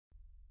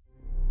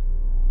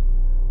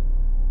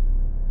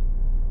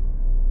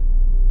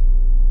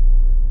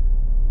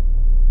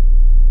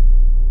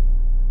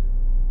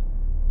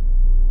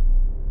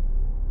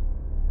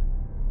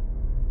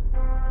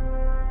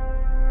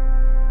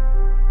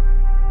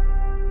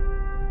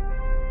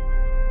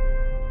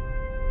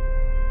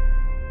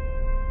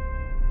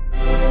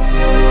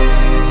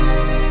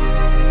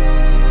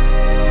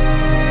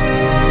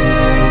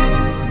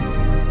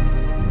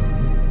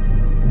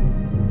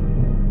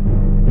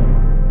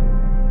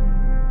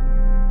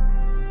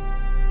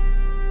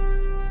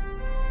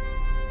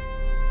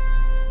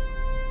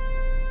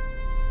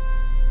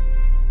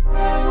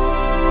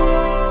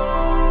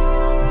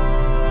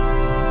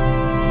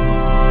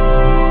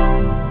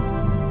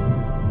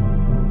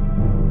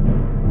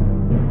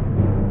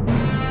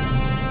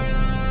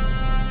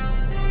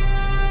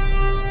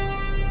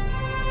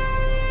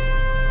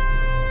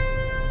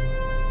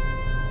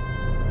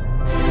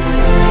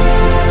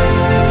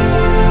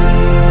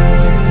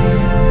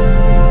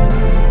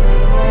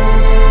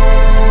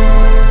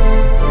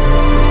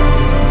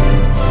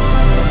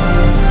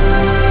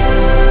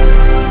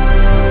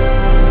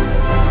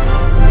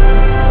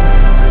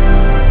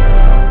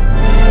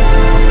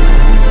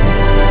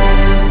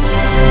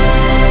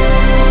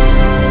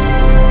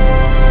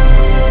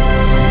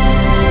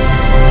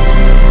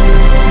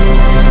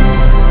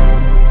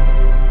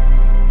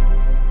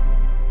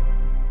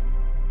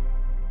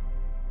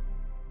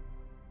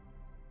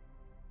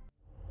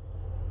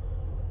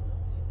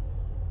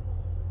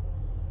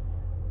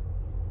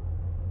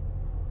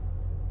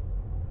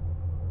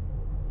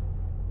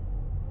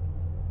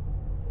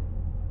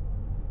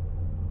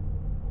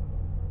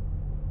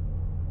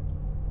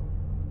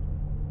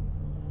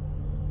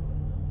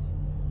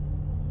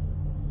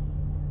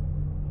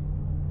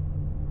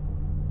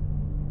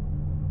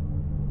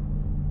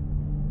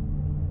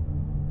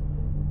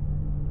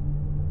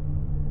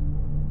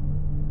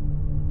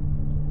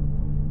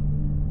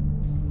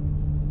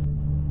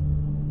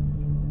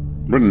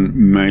Britain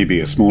may be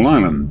a small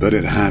island, but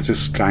it has a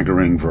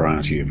staggering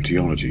variety of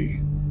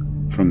geology.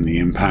 From the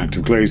impact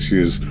of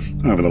glaciers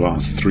over the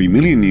last 3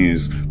 million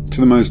years to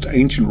the most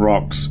ancient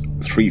rocks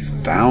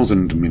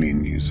 3,000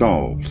 million years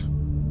old.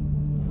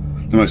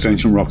 The most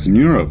ancient rocks in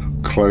Europe,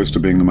 close to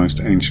being the most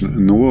ancient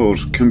in the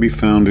world, can be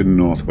found in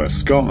northwest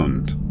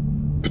Scotland,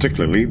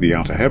 particularly the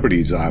Outer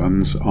Hebrides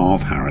islands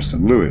of Harris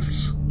and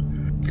Lewis.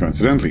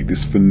 Coincidentally,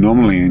 this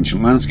phenomenally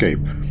ancient landscape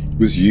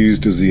was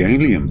used as the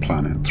alien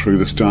planet through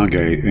the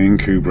Stargate in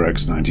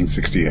Kubrick's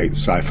 1968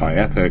 sci-fi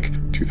epic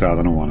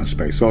 2001: A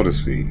Space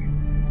Odyssey.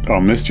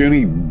 On this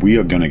journey, we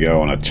are going to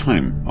go on a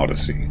time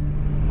odyssey.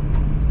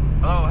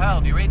 Hello, Hal,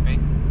 do you read me?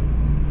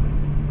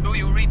 Do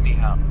you read me,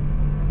 Hal?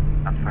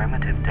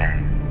 Affirmative,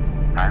 Dave.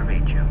 I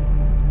read you.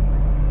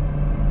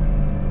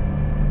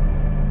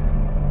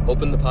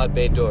 Open the pod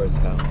bay doors,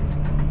 Hal.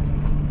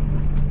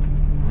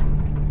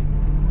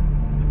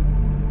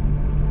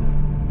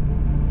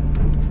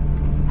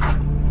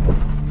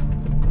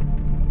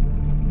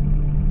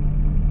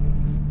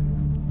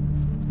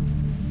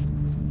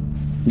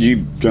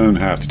 You don't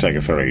have to take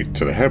a ferry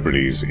to the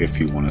Hebrides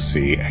if you want to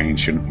see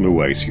ancient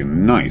Lewisian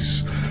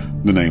gneiss,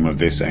 the name of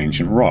this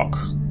ancient rock.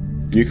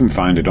 You can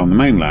find it on the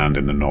mainland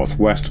in the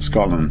northwest of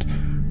Scotland,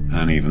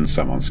 and even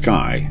some on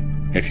Skye.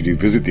 If you do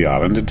visit the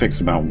island, it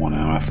takes about 1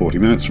 hour 40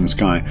 minutes from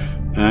Skye,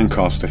 and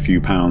costs a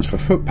few pounds for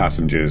foot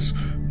passengers,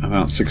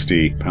 about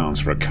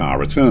 £60 for a car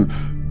return,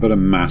 but a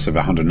massive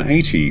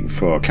 180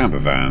 for camper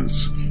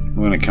vans.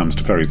 When it comes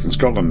to ferries in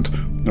Scotland,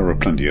 there are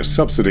plenty of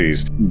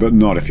subsidies, but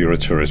not if you're a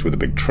tourist with a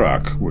big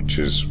truck, which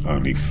is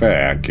only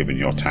fair given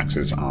your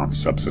taxes aren't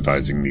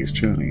subsidising these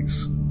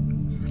journeys.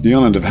 The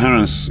island of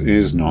Harris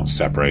is not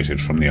separated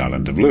from the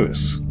island of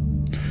Lewis,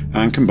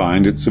 and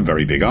combined it's a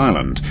very big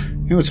island.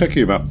 It will take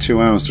you about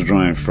 2 hours to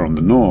drive from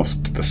the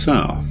north to the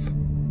south.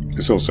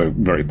 It's also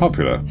very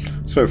popular,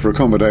 so for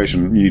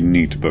accommodation you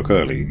need to book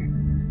early.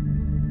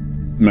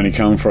 Many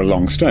come for a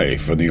long stay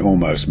for the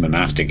almost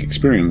monastic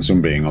experience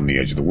of being on the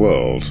edge of the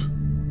world.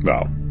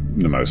 Well,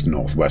 the most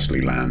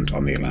northwesterly land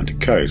on the Atlantic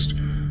coast.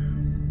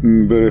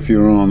 But if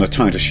you're on a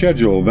tighter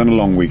schedule, then a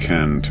long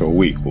weekend to a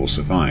week will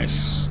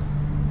suffice.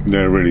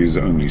 There really is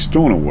only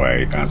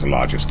Stornoway as the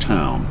largest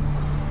town.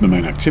 The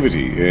main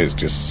activity is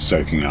just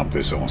soaking up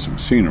this awesome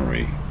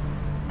scenery.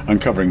 I'm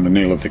covering the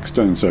Neolithic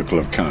stone circle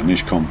of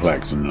Callanish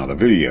complex in another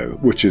video,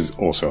 which is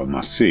also a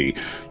must-see,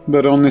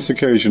 but on this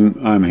occasion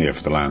I'm here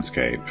for the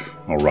landscape,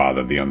 or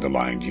rather the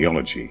underlying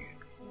geology.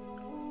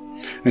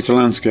 It's a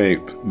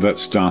landscape that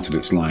started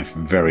its life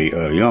very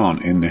early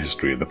on in the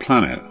history of the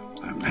planet.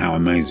 How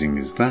amazing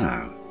is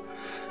that?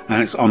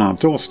 And it's on our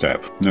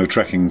doorstep, no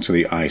trekking to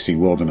the icy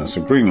wilderness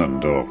of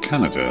Greenland or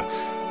Canada,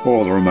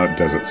 or the remote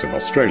deserts of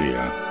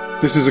Australia.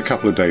 This is a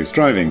couple of days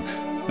driving,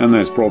 and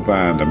there's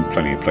broadband and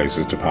plenty of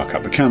places to park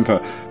up the camper.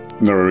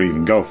 There are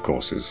even golf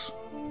courses.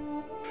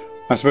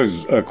 I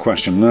suppose a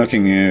question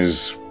lurking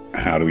is,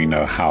 how do we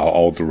know how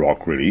old the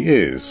rock really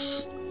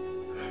is?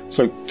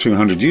 So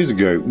 200 years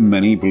ago,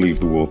 many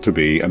believed the world to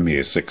be a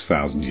mere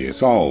 6,000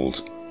 years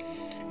old.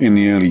 In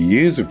the early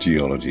years of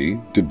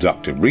geology,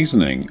 deductive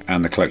reasoning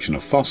and the collection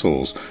of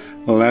fossils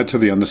led to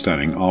the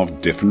understanding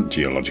of different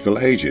geological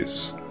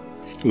ages.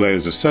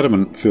 Layers of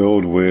sediment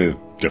filled with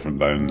different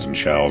bones and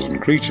shells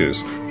and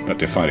creatures that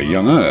defined a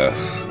young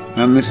Earth,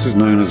 and this is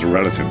known as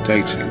relative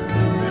dating.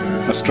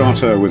 A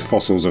strata with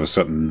fossils of a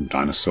certain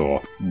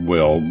dinosaur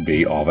will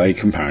be of a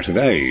comparative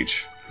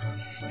age.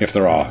 If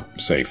there are,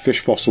 say, fish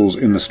fossils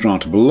in the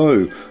strata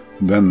below,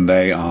 then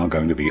they are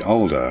going to be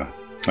older.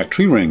 Like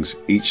tree rings,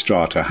 each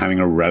strata having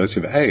a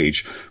relative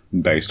age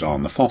based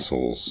on the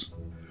fossils.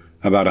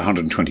 About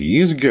 120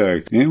 years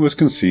ago, it was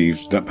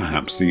conceived that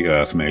perhaps the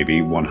Earth may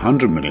be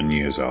 100 million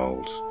years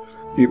old.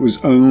 It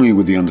was only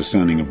with the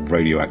understanding of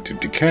radioactive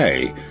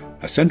decay,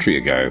 a century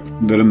ago,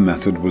 that a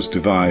method was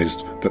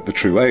devised that the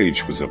true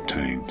age was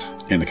obtained.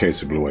 In the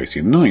case of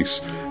Lewisian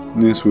gneiss,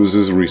 this was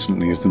as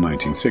recently as the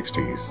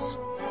 1960s.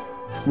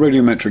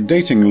 Radiometric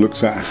dating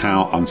looks at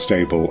how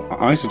unstable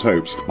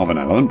isotopes of an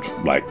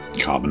element, like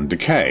carbon,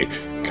 decay,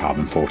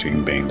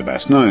 carbon-14 being the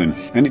best known,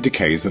 and it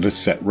decays at a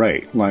set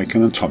rate, like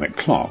an atomic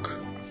clock.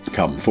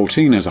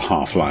 Carbon-14 has a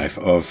half-life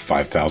of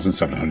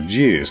 5,700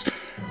 years,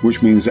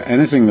 which means that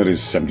anything that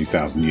is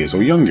 70,000 years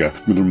or younger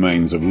with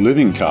remains of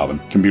living carbon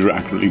can be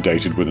accurately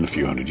dated within a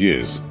few hundred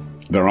years.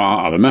 There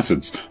are other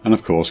methods, and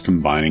of course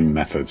combining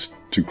methods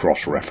to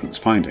cross-reference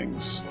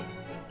findings.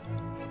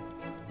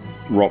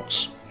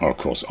 Rocks are of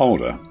course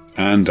older,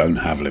 and don't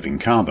have living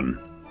carbon.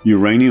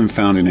 Uranium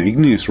found in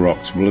igneous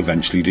rocks will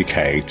eventually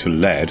decay to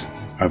lead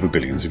over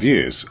billions of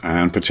years,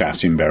 and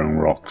potassium-bearing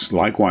rocks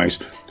likewise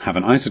have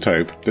an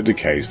isotope that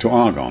decays to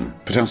argon.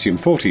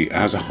 Potassium-40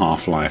 has a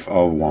half-life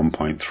of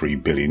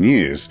 1.3 billion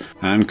years,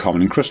 and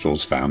common in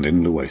crystals found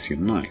in Lewisian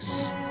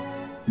gneiss.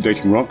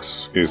 Dating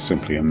rocks is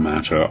simply a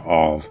matter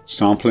of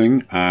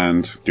sampling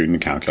and doing the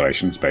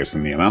calculations based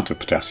on the amount of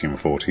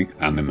potassium-40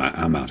 and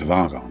the amount of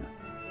argon.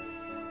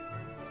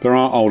 There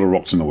are older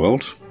rocks in the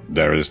world.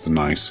 There is the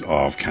gneiss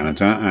of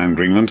Canada and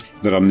Greenland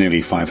that are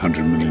nearly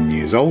 500 million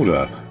years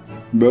older.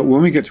 But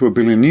when we get to a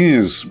billion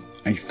years,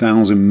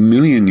 1,000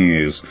 million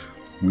years,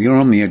 we are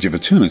on the edge of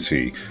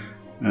eternity,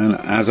 and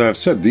as I've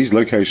said, these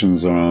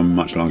locations are a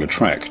much longer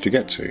trek to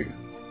get to.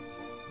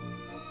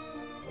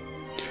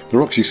 The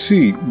rocks you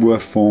see were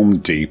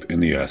formed deep in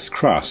the Earth's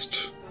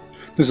crust.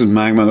 This is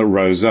magma that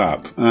rose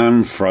up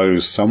and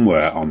froze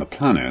somewhere on the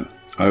planet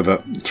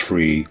over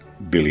 3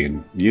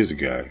 billion years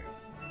ago.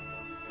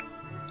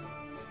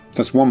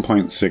 That's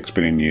 1.6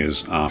 billion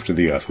years after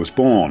the Earth was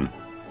born.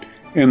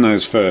 In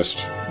those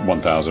first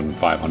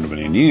 1,500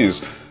 million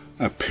years,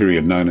 a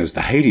period known as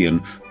the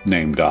Hadean,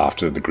 named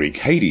after the Greek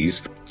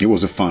Hades, it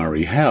was a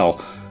fiery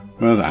hell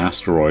with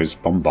asteroids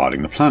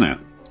bombarding the planet,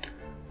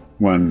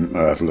 when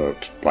Earth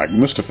looked like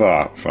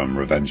Mustafar from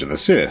Revenge of the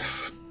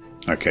Sith.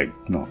 Okay,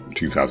 not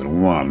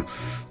 2001,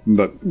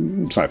 but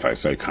sci-fi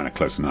say kind of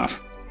close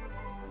enough.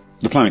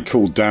 The planet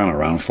cooled down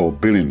around 4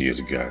 billion years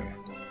ago.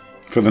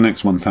 For the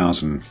next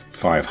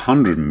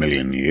 1,500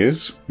 million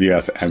years, the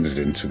Earth entered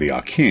into the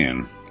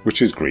Archean,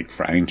 which is Greek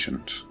for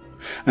ancient.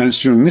 And it's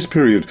during this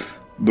period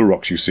the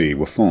rocks you see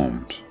were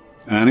formed,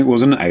 and it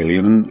was an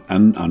alien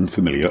and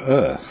unfamiliar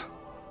Earth.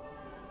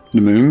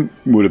 The moon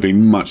would have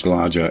been much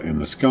larger in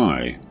the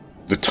sky.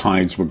 The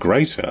tides were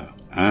greater,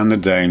 and the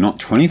day not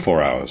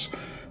 24 hours,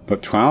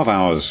 but 12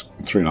 hours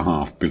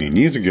 3.5 billion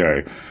years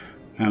ago,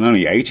 and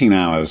only 18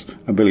 hours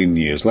a billion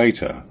years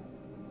later.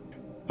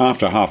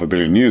 After 500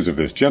 million years of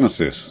this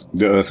genesis,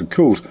 the Earth had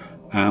cooled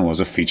and was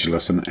a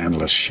featureless and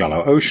endless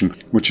shallow ocean,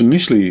 which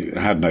initially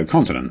had no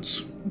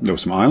continents. There were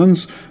some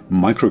islands,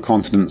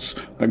 microcontinents,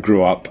 that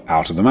grew up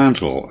out of the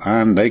mantle,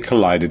 and they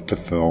collided to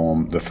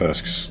form the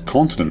first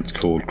continent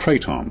called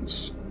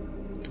cratons.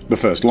 The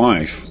first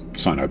life,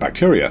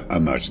 cyanobacteria,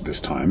 emerged at this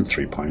time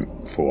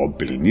 3.4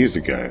 billion years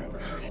ago,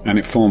 and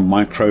it formed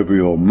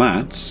microbial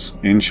mats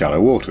in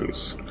shallow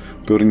waters,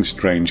 building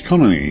strange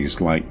colonies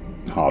like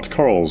hard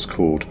corals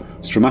called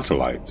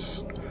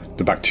stromatolites.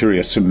 The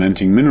bacteria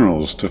cementing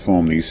minerals to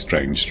form these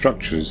strange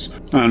structures,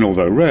 and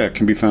although rare,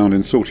 can be found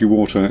in salty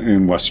water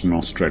in Western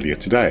Australia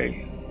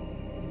today.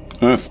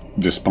 Earth,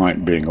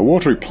 despite being a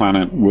watery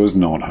planet, was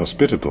not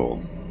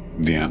hospitable.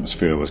 The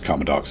atmosphere was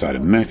carbon dioxide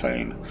and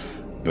methane.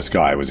 The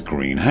sky was a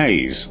green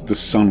haze. The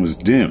sun was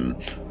dim.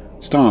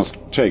 Stars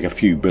take a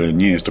few billion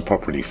years to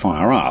properly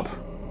fire up,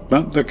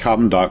 but the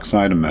carbon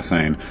dioxide and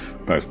methane,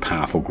 both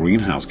powerful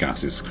greenhouse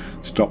gases,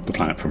 stopped the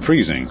planet from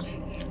freezing,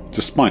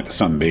 despite the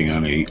sun being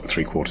only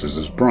 3/4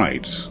 as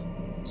bright.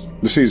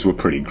 The seas were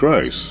pretty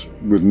gross,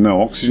 with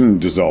no oxygen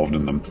dissolved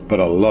in them, but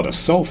a lot of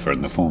sulfur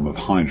in the form of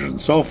hydrogen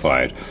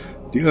sulfide.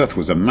 The Earth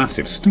was a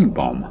massive stink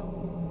bomb.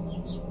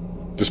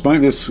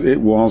 Despite this, it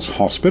was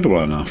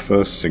hospitable enough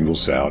for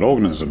single-celled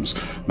organisms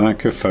that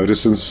could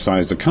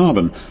photosynthesize the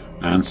carbon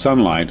and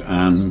sunlight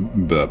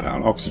and burp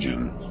out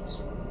oxygen.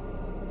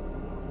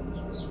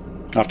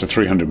 After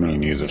 300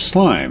 million years of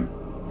slime,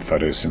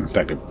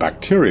 photosynthetic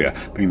bacteria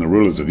being the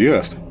rulers of the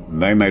Earth,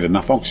 they made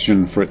enough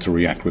oxygen for it to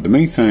react with the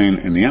methane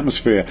in the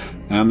atmosphere,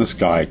 and the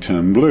sky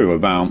turned blue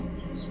about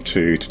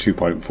 2 to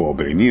 2.4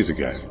 billion years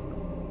ago.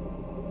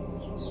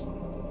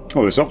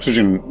 All this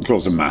oxygen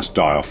caused a mass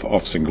die-off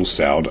of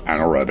single-celled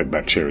anaerobic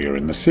bacteria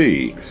in the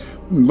sea,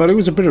 but it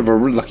was a bit of a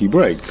lucky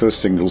break for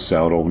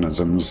single-celled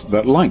organisms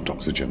that liked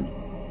oxygen.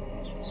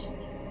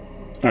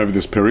 Over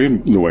this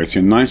period,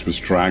 Lewisian gneiss was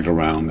dragged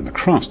around in the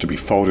crust to be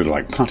folded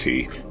like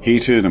putty,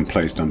 heated and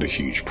placed under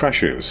huge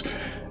pressures.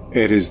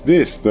 It is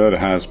this that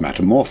has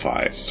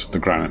metamorphosed, the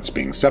granites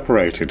being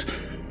separated,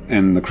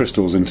 and the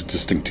crystals into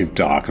distinctive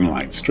dark and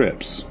light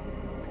strips.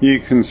 You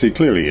can see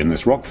clearly in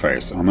this rock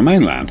face on the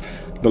mainland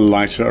the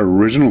lighter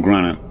original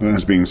granite that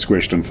has been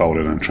squished and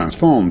folded and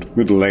transformed,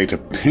 with later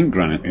pink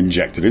granite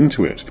injected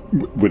into it,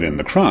 within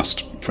the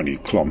crust, 20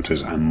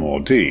 kilometers and more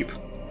deep.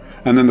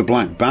 And then the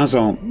black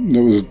basalt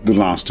that was the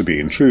last to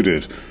be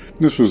intruded.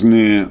 This was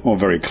near or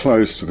very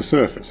close to the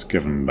surface,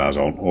 given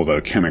basalt,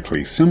 although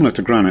chemically similar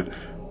to granite,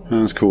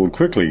 has cooled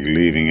quickly,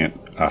 leaving it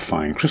a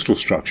fine crystal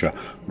structure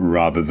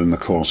rather than the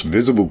coarse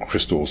visible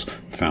crystals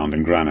found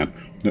in granite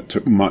that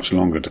took much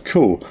longer to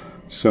cool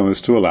so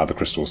as to allow the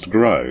crystals to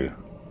grow.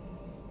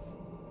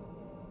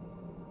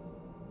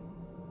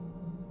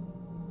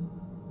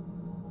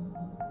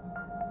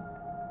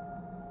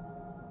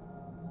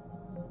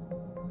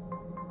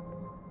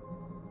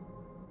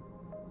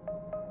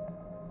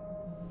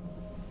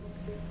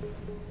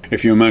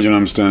 If you imagine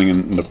I'm standing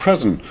in the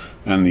present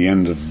and the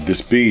end of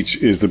this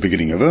beach is the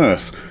beginning of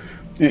Earth,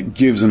 it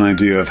gives an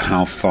idea of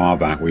how far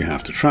back we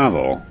have to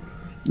travel.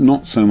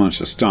 Not so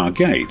much a star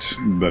gate,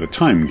 but a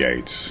time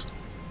gate.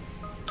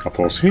 I'll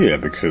pause here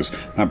because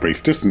that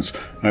brief distance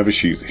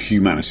overshoots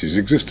humanity's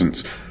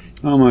existence.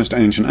 Our most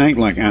ancient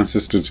ape-like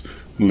ancestors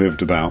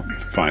lived about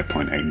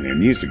 5.8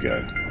 million years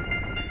ago.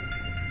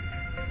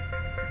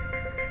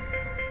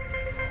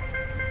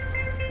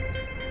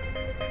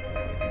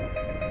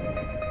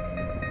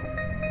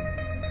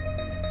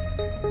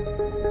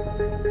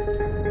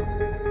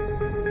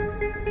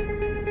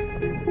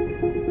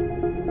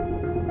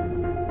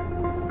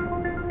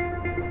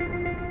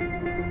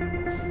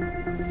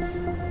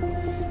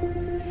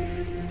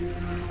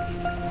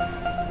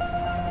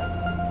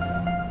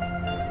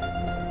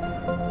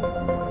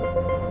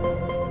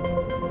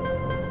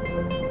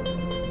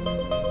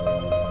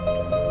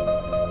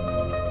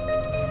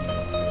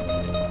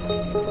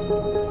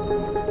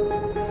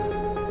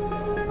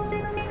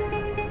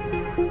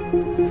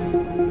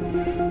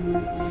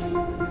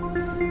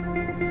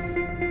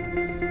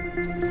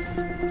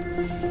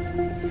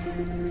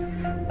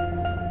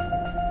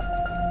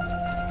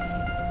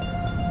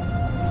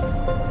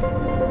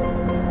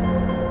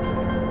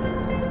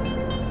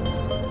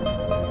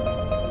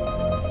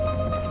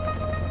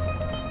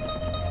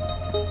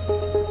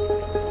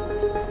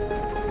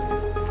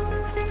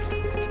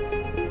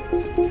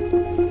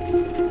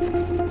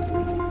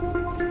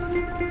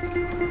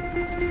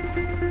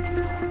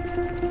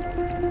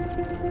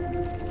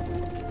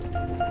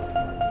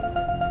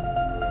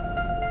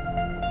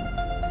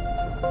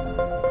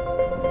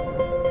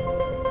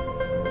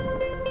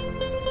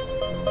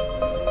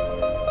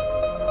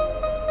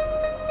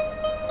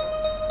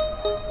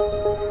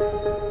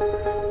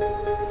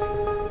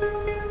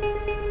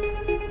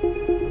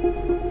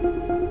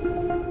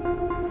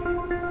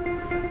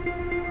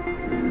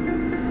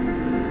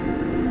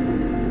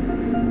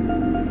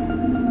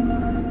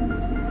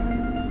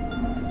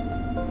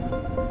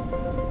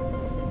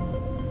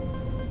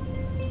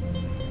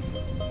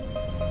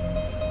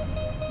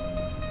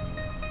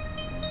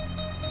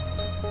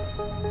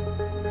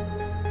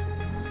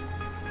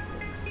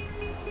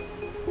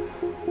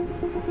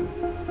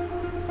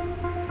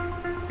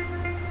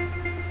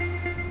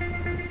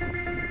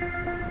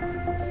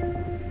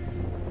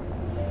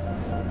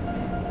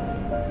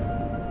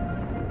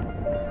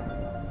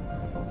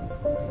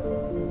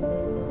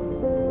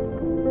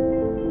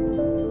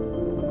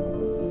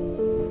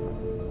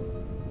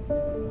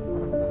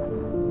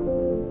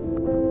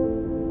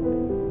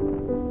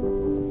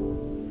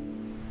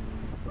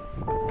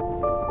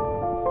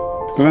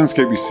 The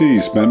landscape you see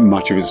spent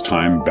much of its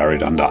time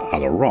buried under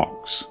other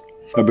rocks.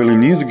 A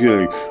billion years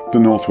ago, the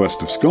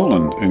northwest of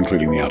Scotland,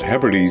 including the Outer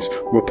Hebrides,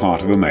 were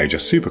part of a major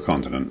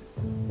supercontinent.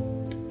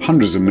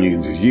 Hundreds of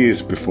millions of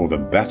years before the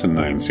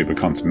better-known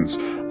supercontinents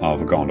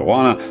of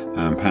Gondwana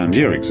and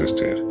Pangaea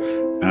existed,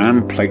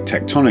 and plate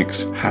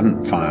tectonics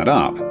hadn't fired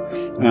up,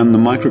 and the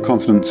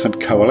microcontinents had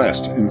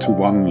coalesced into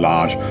one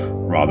large,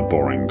 rather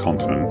boring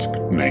continent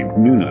named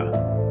Nuna.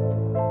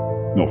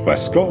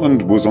 Northwest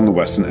Scotland was on the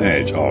western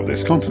edge of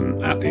this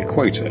continent, at the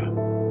equator.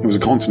 It was a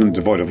continent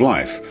devoid of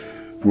life,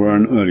 where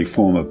an early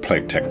form of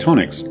plate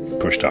tectonics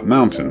pushed up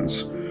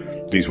mountains.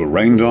 These were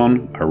rained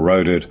on,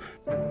 eroded,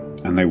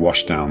 and they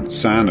washed down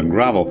sand and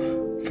gravel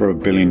for a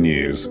billion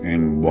years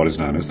in what is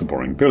known as the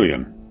Boring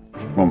Billion,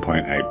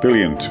 1.8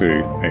 billion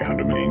to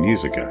 800 million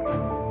years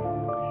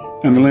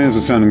ago. And the layers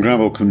of sand and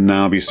gravel can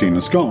now be seen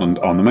in Scotland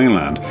on the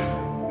mainland.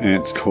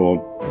 It's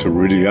called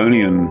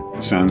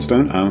Tyrrhenian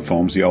sandstone and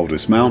forms the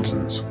oldest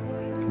mountains,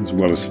 as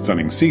well as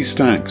stunning sea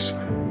stacks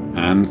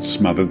and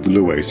smothered the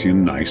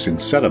Lewisian gneiss in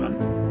sediment.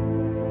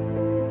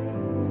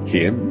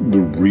 Here,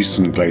 the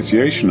recent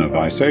glaciation of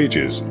ice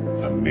ages,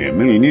 a mere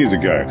million years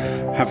ago,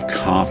 have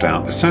carved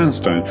out the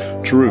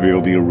sandstone to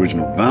reveal the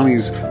original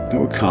valleys that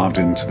were carved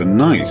into the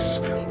gneiss.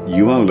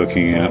 You are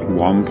looking at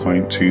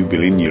 1.2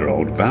 billion year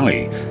old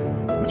valley,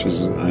 which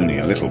is only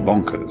a little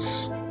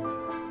bonkers.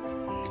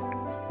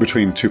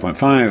 Between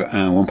 2.5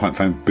 and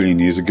 1.5 billion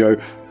years ago,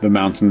 the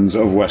mountains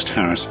of West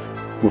Harris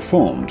were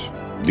formed.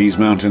 These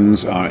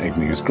mountains are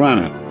igneous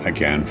granite,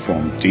 again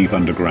formed deep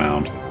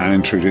underground and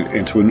intruded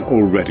into an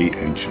already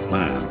ancient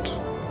land.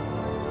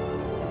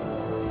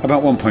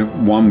 About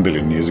 1.1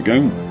 billion years ago,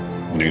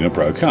 Nuna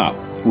broke up,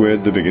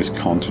 with the biggest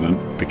continent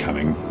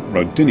becoming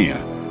Rodinia,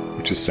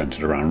 which is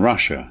centered around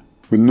Russia,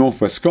 with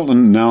northwest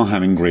Scotland now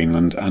having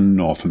Greenland and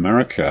North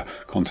America,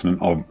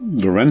 continent of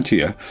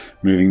Laurentia,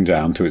 moving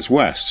down to its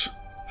west,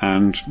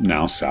 and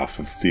now south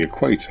of the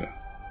equator.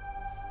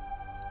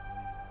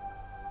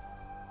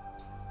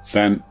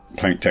 Then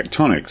plate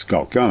tectonics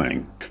got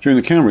going. During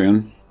the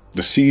Cambrian,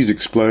 the seas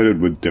exploded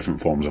with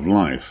different forms of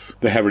life.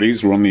 The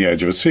Hebrides were on the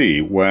edge of a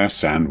sea where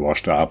sand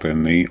washed up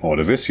in the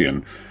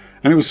Ordovician,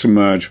 and it was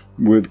submerged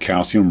with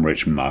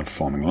calcium-rich mud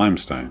forming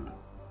limestone.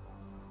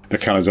 The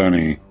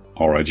Chalazoni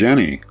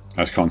orogeny,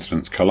 as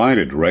continents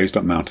collided, raised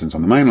up mountains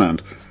on the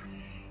mainland,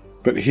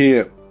 but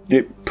here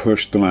it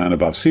pushed the land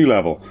above sea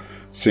level,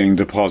 seeing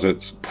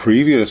deposits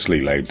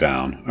previously laid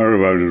down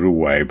eroded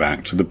away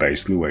back to the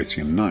base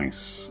Lewisian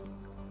gneiss.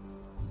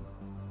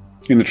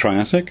 In the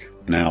Triassic,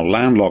 now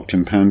landlocked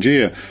in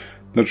Pangaea,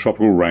 the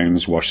tropical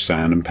rains washed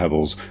sand and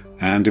pebbles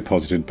and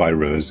deposited by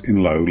rivers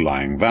in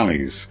low-lying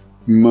valleys.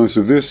 Most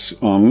of this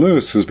on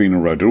Lewis has been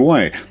eroded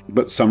away,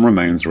 but some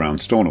remains around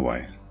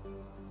Stornoway.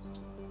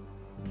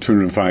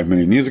 205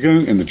 million years ago,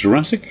 in the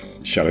Jurassic,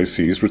 shallow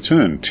seas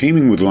returned,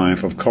 teeming with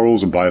life of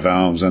corals and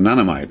bivalves and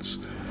anomites,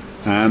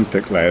 and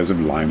thick layers of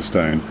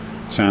limestone,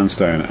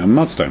 sandstone and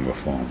mudstone were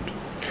formed.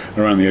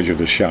 Around the edge of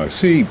the shallow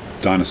sea,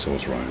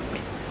 dinosaurs roamed.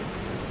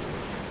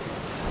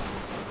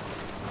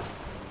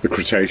 The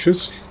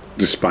Cretaceous,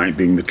 despite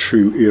being the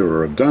true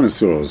era of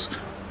dinosaurs,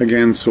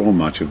 again saw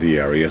much of the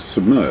area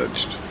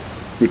submerged,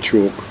 with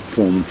chalk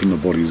formed from the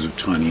bodies of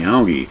tiny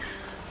algae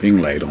being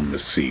laid on the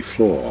sea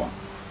floor.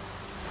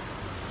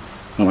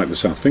 Unlike the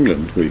south of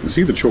England, where you can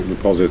see the chalk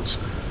deposits,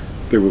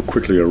 they were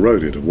quickly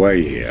eroded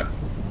away here.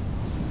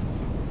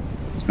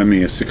 A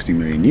mere 60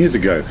 million years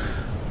ago,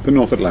 the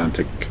North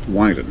Atlantic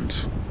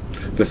widened.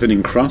 The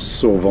thinning crusts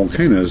saw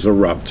volcanoes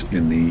erupt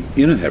in the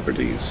Inner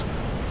Hebrides,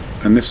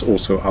 and this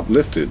also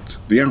uplifted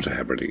the Outer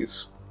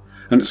Hebrides,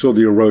 and it saw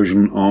the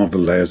erosion of the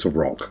layers of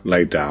rock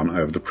laid down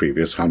over the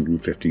previous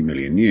 150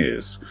 million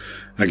years,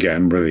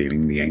 again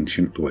revealing the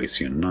ancient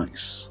Laoisian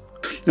gneiss.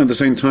 At the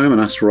same time, an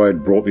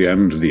asteroid brought the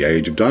end of the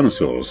age of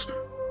dinosaurs,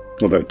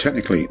 although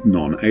technically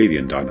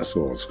non-avian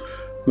dinosaurs.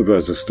 The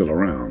birds are still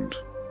around.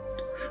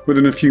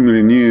 Within a few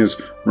million years,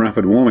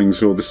 rapid warming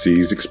saw the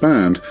seas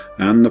expand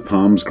and the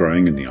palms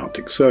growing in the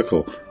Arctic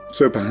Circle,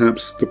 so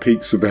perhaps the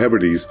peaks of the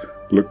Hebrides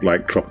looked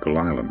like tropical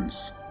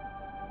islands.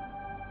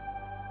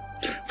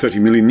 30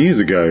 million years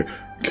ago,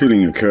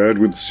 cooling occurred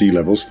with sea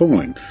levels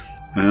falling,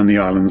 and the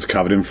islands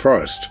covered in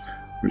forest,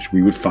 which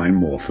we would find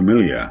more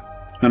familiar.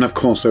 And of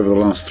course, over the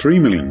last 3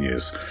 million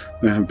years,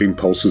 there have been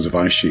pulses of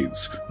ice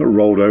sheets that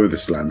rolled over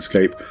this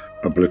landscape,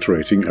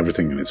 obliterating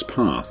everything in its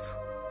path.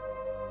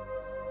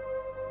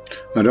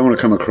 I don't want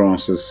to come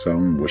across as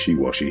some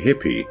wishy-washy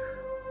hippie,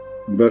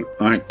 but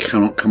I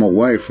cannot come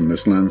away from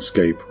this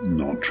landscape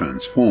not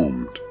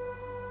transformed.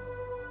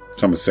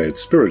 Some would say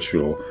it's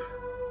spiritual,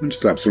 which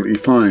is absolutely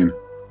fine.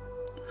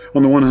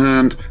 On the one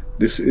hand,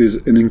 this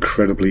is an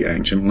incredibly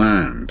ancient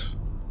land,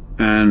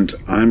 and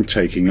I'm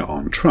taking it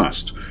on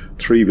trust.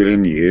 3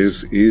 billion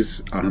years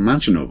is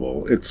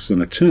unimaginable. It's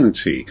an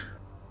eternity.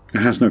 It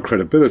has no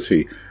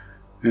credibility.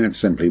 It's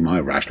simply my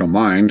rational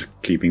mind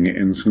keeping it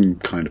in some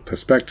kind of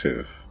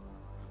perspective.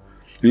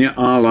 And yet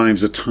our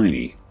lives are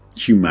tiny.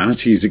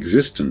 Humanity's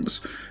existence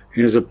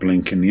is a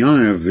blink in the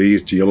eye of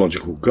these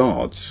geological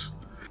gods.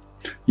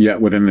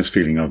 Yet within this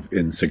feeling of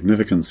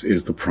insignificance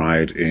is the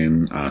pride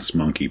in us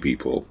monkey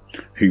people,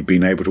 who've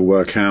been able to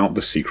work out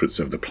the secrets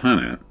of the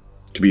planet,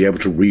 to be able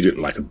to read it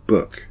like a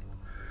book.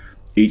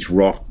 Each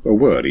rock a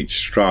word, each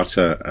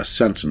strata a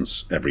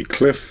sentence, every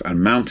cliff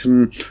and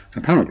mountain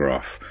a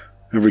paragraph,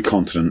 every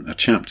continent a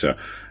chapter,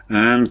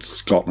 and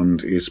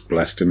Scotland is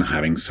blessed in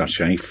having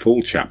such a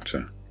full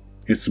chapter.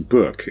 It's a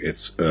book,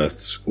 it's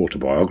Earth's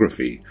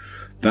autobiography,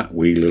 that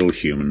we little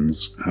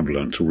humans have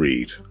learnt to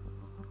read.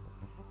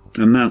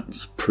 And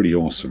that's pretty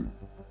awesome.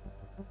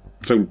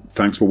 So,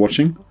 thanks for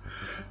watching.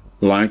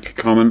 Like,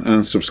 comment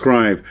and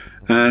subscribe.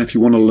 And if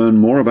you want to learn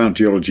more about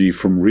geology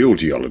from real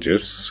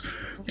geologists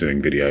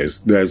doing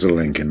videos, there's a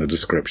link in the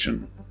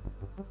description.